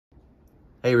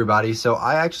Hey everybody, so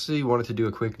I actually wanted to do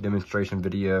a quick demonstration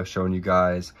video showing you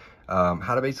guys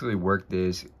how to basically work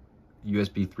this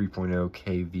USB 3.0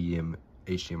 KVM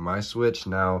HDMI switch.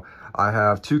 Now, I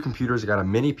have two computers. I got a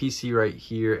mini PC right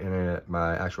here and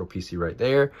my actual PC right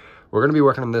there. We're gonna be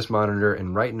working on this monitor,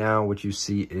 and right now what you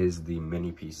see is the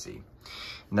mini PC.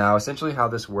 Now, essentially how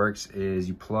this works is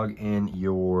you plug in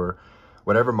your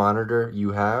whatever monitor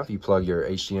you have, you plug your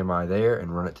HDMI there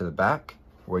and run it to the back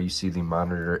where you see the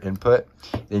monitor input.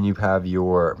 Then you have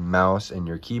your mouse and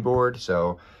your keyboard.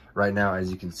 So right now, as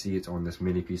you can see, it's on this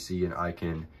mini PC and I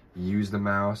can use the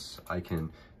mouse. I can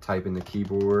type in the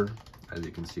keyboard, as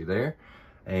you can see there.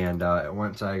 And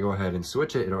once I go ahead and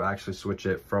switch it, it'll actually switch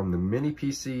it from the mini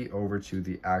PC over to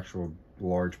the actual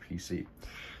large PC.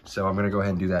 So I'm gonna go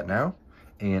ahead and do that now.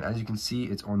 And as you can see,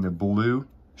 it's on the blue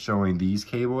showing these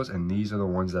cables, and these are the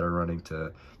ones that are running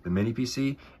to the mini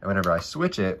PC. And whenever I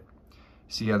switch it,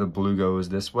 see how the blue goes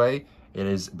this way? It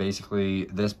is basically,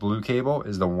 this blue cable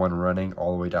is the one running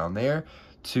all the way down there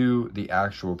to the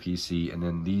actual PC. And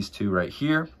then these two right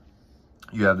here,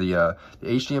 you have the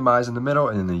HDMIs in the middle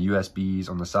and then the USBs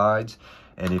on the sides.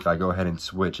 And if I go ahead and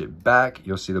switch it back,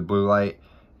 you'll see the blue light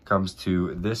comes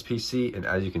to this PC. And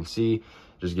as you can see,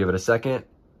 just give it a second,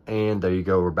 and there you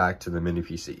go, we're back to the mini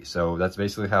PC. So that's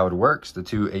basically how it works. The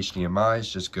two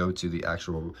HDMIs just go to the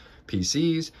actual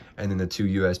PCs, and then the two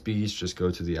USBs just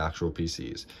go to the actual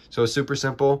PCs. So it's super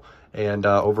simple, and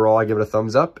overall I give it a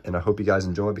thumbs up, and I hope you guys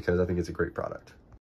enjoy because I think it's a great product.